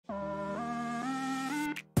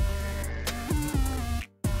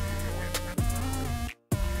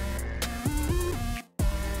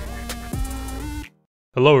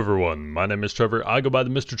Hello everyone, my name is Trevor, I go by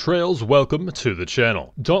TheMrTrails, welcome to the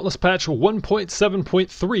channel. Dauntless patch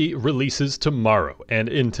 1.7.3 releases tomorrow, and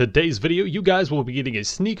in today's video you guys will be getting a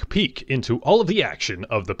sneak peek into all of the action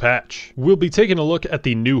of the patch. We'll be taking a look at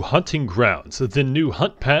the new hunting grounds, the new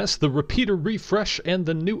hunt pass, the repeater refresh, and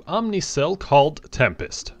the new Omnicell called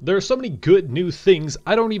Tempest. There are so many good new things,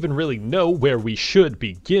 I don't even really know where we should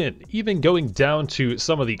begin. Even going down to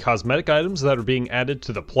some of the cosmetic items that are being added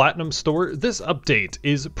to the Platinum store, this update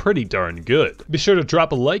is pretty darn good. Be sure to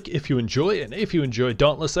drop a like if you enjoy, and if you enjoy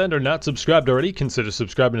Dauntless and are not subscribed already, consider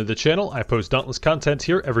subscribing to the channel. I post Dauntless content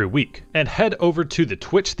here every week. And head over to the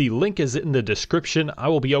Twitch, the link is in the description. I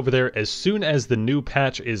will be over there as soon as the new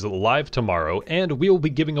patch is live tomorrow, and we will be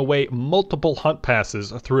giving away multiple hunt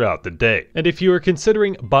passes throughout the day. And if you are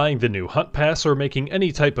considering buying the new hunt pass or making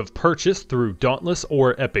any type of purchase through Dauntless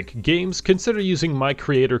or Epic Games, consider using my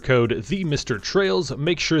creator code TheMrTrails.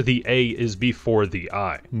 Make sure the A is before the I.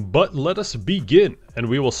 But let us begin, and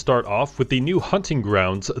we will start off with the new hunting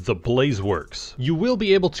grounds, the Blazeworks. You will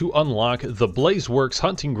be able to unlock the Blazeworks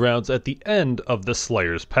hunting grounds at the end of the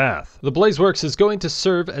Slayer's Path. The Blazeworks is going to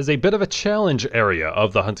serve as a bit of a challenge area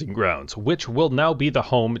of the hunting grounds, which will now be the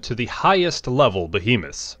home to the highest level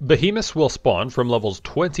behemoths. Behemoths will spawn from levels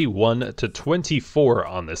 21 to 24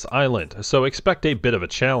 on this island, so expect a bit of a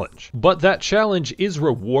challenge. But that challenge is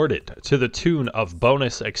rewarded to the tune of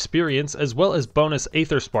bonus experience as well as bonus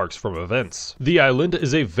Aether Sparks from events. The island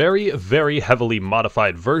is a very heavily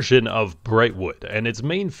modified version of Brightwood, and its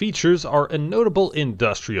main features are a notable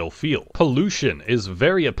industrial feel. Pollution is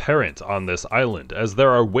very apparent on this island, as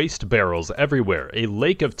there are waste barrels everywhere, a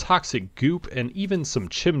lake of toxic goop, and even some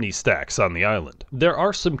chimney stacks on the island. There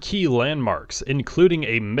are some key landmarks, including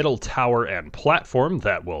a middle tower and platform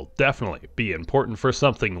that will definitely be important for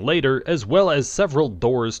something later, as well as several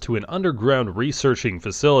doors to an underground researching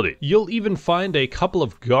facility. You'll even find a couple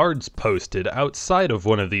of guards posted outside of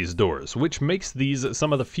one of these doors, which makes these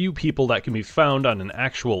some of the few people that can be found on an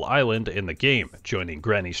actual island in the game, joining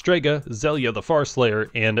Granny Strega, Zelia the Farslayer,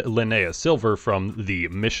 and Linnea Silver from the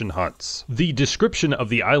mission hunts. The description of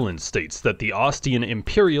the island states that the Ostian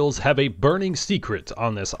Imperials have a burning secret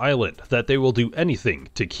on this island that they will do anything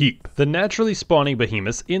to keep. The naturally spawning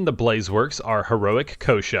behemoths in the Blazeworks are Heroic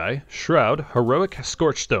Koshai, Shroud, Heroic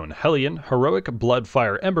Scorchstone Hellion, Heroic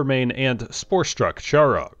Bloodfire Embermane, and Sporestruck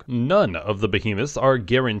Charog. None of the behemoths are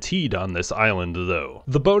guaranteed on this island though.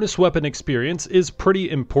 The bonus weapon experience is pretty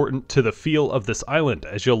important to the feel of this island,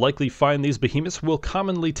 as you'll likely find these behemoths will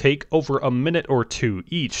commonly take over a minute or two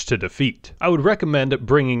each to defeat. I would recommend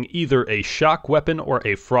bringing either a shock weapon or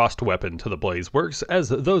a frost weapon to the Blazeworks, as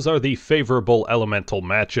those are the favorable elemental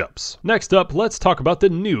matchups. Next up, let's talk about the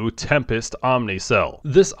new Tempest Omnicell.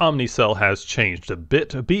 This Omnicell has changed a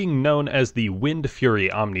bit, being known as the Wind Fury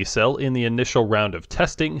Omnicell in the initial round of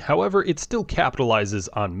testing. However, it still capitalizes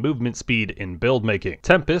on movement speed in build making.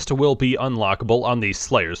 Tempest will be unlockable on the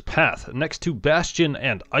Slayer's Path, next to Bastion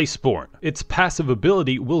and Iceborne. Its passive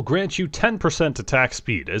ability will grant you 10% attack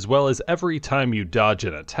speed, as well as every time you dodge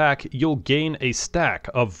an attack, you'll gain a stack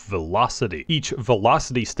of velocity. Each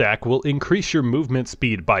velocity stack will increase your movement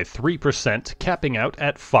speed by 3%, capping out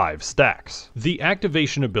at 5 stacks. The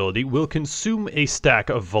activation ability will consume a stack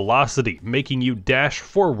of velocity, making you dash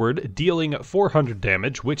forward, dealing 400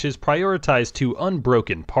 damage, which is prioritized to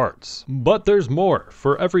unbroken parts. But there's more.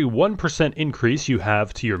 For every 1% increase you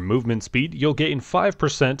have to your movement speed, you'll gain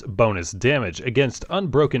 5% bonus damage against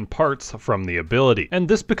unbroken parts from the ability. And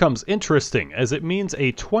this becomes interesting, as it means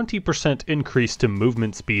a 20% increase to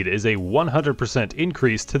movement speed is a 100%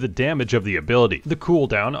 increase to the damage of the ability. The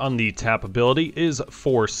cooldown on the tap ability is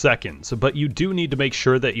 4 seconds, but you do need to make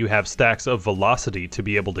sure that you have stacks of velocity to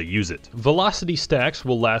be able to use it. Velocity stacks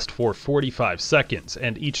will last for 45 seconds,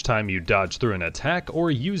 and each time you dodge through an attack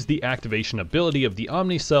or use the activation ability of the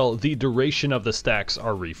Omnicell, the duration of the stacks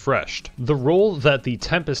are refreshed. The role that the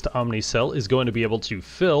Tempest Omnicell is going to be able to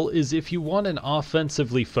fill is if you want an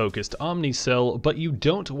offensively focused Omnicell, but you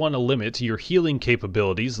don't want to limit your healing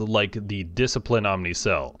capabilities like the Discipline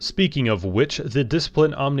Omnicell. Speaking of which, the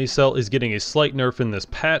Discipline Omnicell is getting a slight nerf in this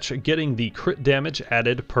patch, getting the crit damage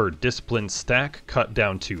added per Discipline stack cut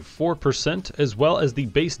down to 4%, as well as the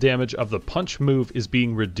base damage of the punch move is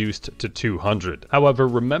being reduced to 200. However,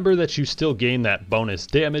 remember that you still gain that bonus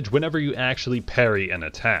damage whenever you actually parry an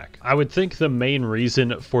attack. I would think the main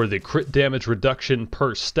reason for the crit damage reduction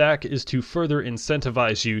per stack is to further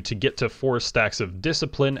incentivize you to get to 4 stacks of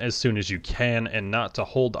Discipline as soon as you can, and not to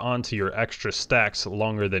hold on to your extra stacks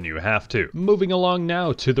longer than you have to. Moving along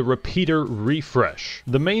now to the repeater refresh.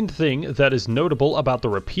 The main thing that is notable about the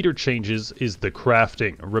repeater changes is the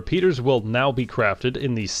crafting. Repeaters will now be crafted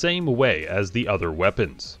in the same way as the other weapons.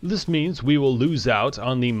 weapons. This means we will lose out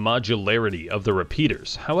on the modularity of the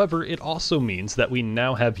repeaters. However, it also means that we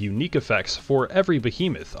now have unique effects for every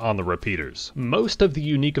behemoth on the repeaters. Most of the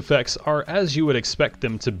unique effects are as you would expect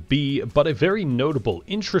them to be, but a very notable,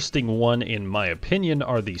 interesting one in my opinion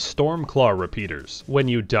are the Stormclaw repeaters. When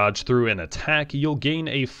you dodge through an attack, you'll gain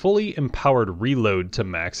a fully empowered reload to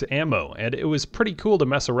max ammo, and it was pretty cool to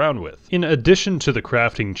mess around with. In addition to the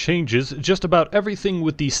crafting changes, just about everything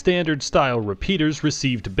with the standard style repeaters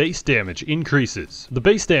received base damage increases. The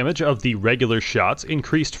base damage of the regular shots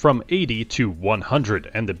increased from 80 to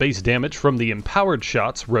 100, and the base damage from the empowered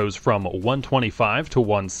shots rose from 125 to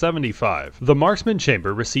 175. The marksman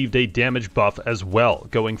chamber received a damage buff as well,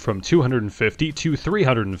 going from 250 to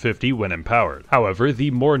 350 when empowered. However,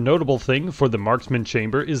 the more notable thing for the marksman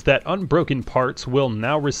chamber is that unbroken parts will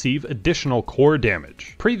now receive additional core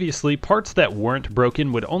damage. Previously, parts that weren't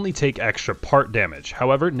broken would only take extra part damage.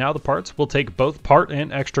 However, now the parts will take both part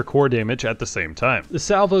and extra core damage at the same time. The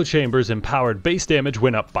salvo chamber's empowered base damage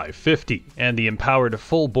went up by 50, and the empowered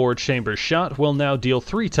full bore chamber shot will now deal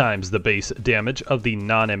 3 times the base damage of the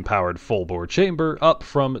non-empowered full bore chamber, up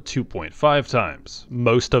from 2.5 times.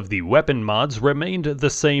 Most of the weapon mods remained the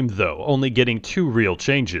same though, only getting 2 real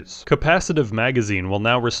changes. Capacitive magazine will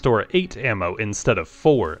now restore 8 ammo instead of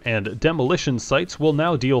 4, and demolition sights will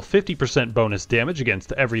now deal 50% bonus damage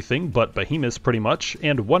against everything but behemoths pretty much,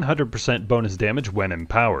 and 100% bonus damage when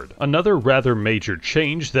empowered. Another rather major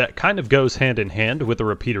change that kind of goes hand in hand with the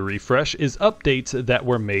repeater refresh is updates that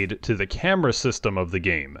were made to the camera system of the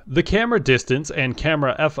game. The camera distance and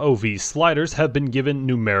camera FOV sliders have been given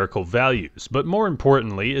numerical values, but more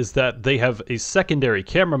importantly is that they have a secondary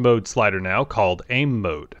camera mode slider now called aim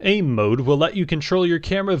mode. Aim mode will let you control your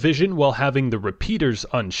camera vision while having the repeaters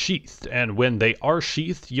unsheathed, and when they are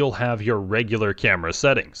sheathed you'll have your regular camera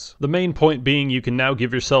settings. The main point being you can now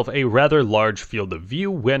give yourself a rather large field of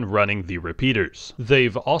view when running the repeaters.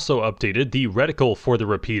 They've also updated the reticle for the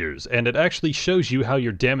repeaters, and it actually shows you how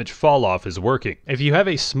your damage fall off is working. If you have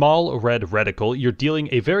a small red reticle, you're dealing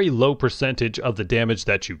a very low percentage of the damage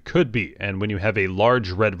that you could be, and when you have a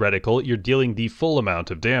large red reticle, you're dealing the full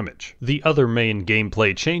amount of damage. The other main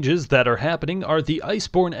gameplay changes that are happening are the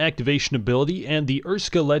Iceborne activation ability and the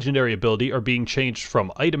Urska legendary ability are being changed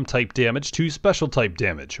from item type damage to special type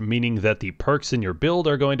damage, meaning that the perks in your build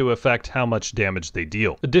are going to affect how much damage they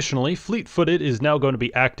deal. Additionally, fleet-footed is now going to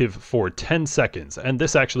be active for 10 seconds, and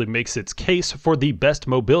this actually makes its case for the best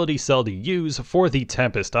mobility cell to use for the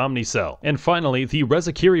Tempest Omnicell. And finally, the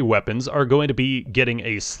Rezakiri weapons are going to be getting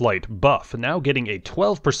a slight buff, now getting a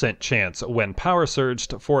 12% chance when power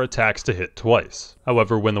surged for attacks to hit twice.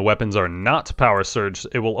 However, when the weapons are not power surged,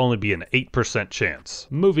 it will only be an 8% chance.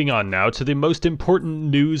 Moving on now to the most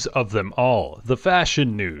important news of them all, the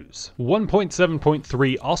fashion news.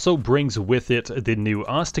 1.7.3 also brings with it the new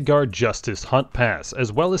Ostigaard Justice Hunt Pass,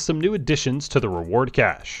 as well as some new additions to the reward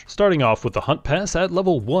cache. Starting off with the Hunt Pass, at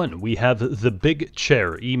level 1 we have the Big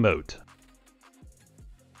Chair emote.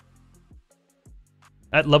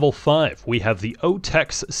 At level 5 we have the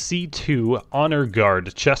Otex C2 Honor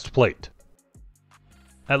Guard chestplate.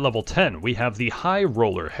 At level 10 we have the High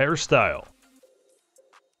Roller hairstyle.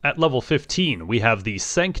 At level 15 we have the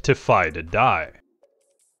Sanctified die.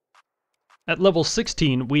 At level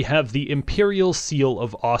 16 we have the Imperial Seal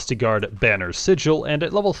of Ostigaard banner sigil, and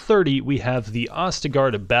at level 30 we have the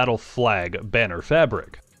Ostigaard battle flag banner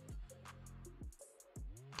fabric.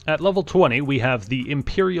 At level 20 we have the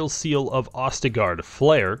Imperial Seal of Ostigaard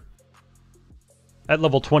flare. At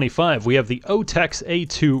level 25 we have the Otex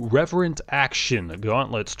A2 Reverent Action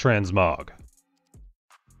Gauntlets transmog.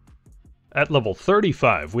 At level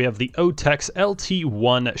 35 we have the Otex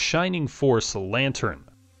LT1 Shining Force lantern.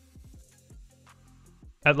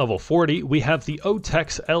 At level 40 we have the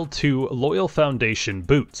Otex L2 Loyal Foundation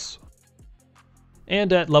boots.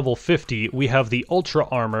 And at level 50 we have the Ultra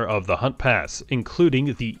Armor of the Hunt Pass,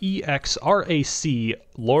 including the EXRAC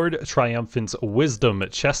Lord Triumphant's Wisdom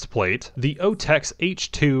chestplate, the Otex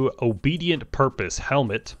H2 Obedient Purpose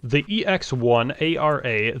helmet, the EX1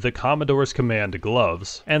 ARA the Commodore's Command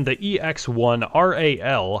gloves, and the EX1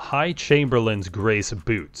 RAL High Chamberlain's Grace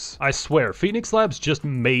boots. I swear, Phoenix Labs just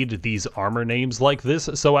made these armor names like this,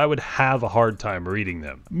 so I would have a hard time reading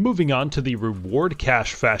them. Moving on to the reward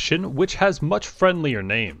cache fashion, which has much friendlier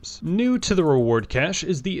names. New to the reward cache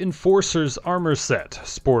is the Enforcer's armor set,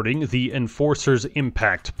 sporting the Enforcer's Impact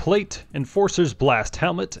plate, Enforcer's blast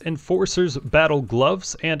helmet, Enforcer's battle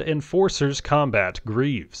gloves, and Enforcer's combat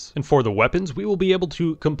greaves. And for the weapons, we will be able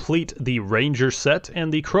to complete the Ranger set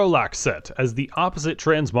and the Krolak set, as the opposite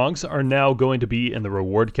transmogs are now going to be in the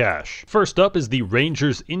reward cache. First up is the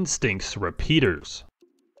Ranger's Instincts repeaters.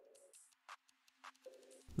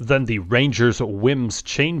 Then the Ranger's Whims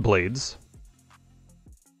chain blades,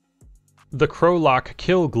 the Crowlock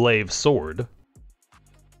Killglaive sword,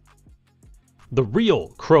 the real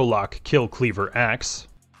Crowlock Killcleaver axe,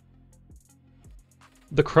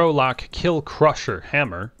 the Crowlock Kill Crusher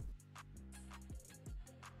hammer,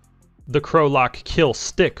 the Crowlock Kill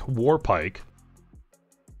Stick warpike,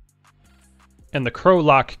 and the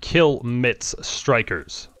Crowlock Kill Mitts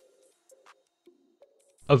strikers.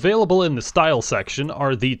 Available in the style section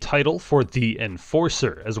are the title for the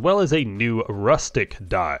Enforcer, as well as a new rustic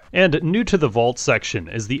die. And new to the vault section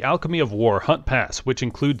is the Alchemy of War Hunt Pass, which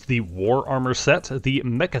includes the War Armor set, the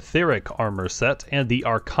Mechatheric Armor set, and the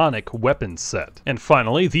Archonic Weapons set. And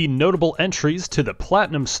finally, the notable entries to the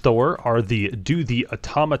Platinum store are the Do the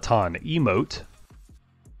Automaton emote,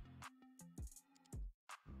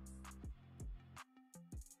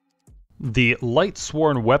 the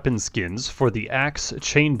Lightsworn weapon skins for the axe,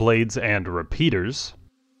 chain blades, and repeaters,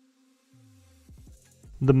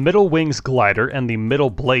 the Middle Wings glider and the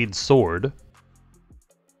Middle Blade sword,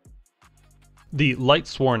 the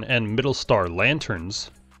Lightsworn and Middle Star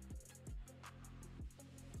lanterns,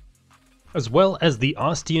 as well as the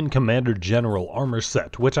Ostian Commander General armor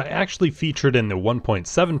set, which I actually featured in the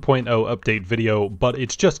 1.7.0 update video, but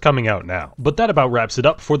it's just coming out now. But that about wraps it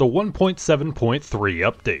up for the 1.7.3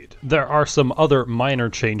 update. There are some other minor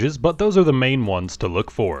changes, but those are the main ones to look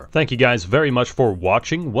for. Thank you guys very much for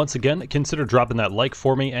watching. Once again, consider dropping that like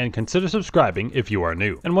for me and consider subscribing if you are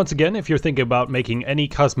new. And once again, if you're thinking about making any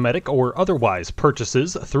cosmetic or otherwise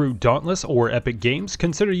purchases through Dauntless or Epic Games,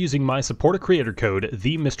 consider using my supporter creator code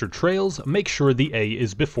TheMrTrails. Make sure the A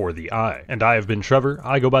is before the I. And I have been Trevor,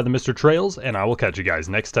 I go by TheMrTrails, and I will catch you guys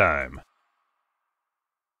next time.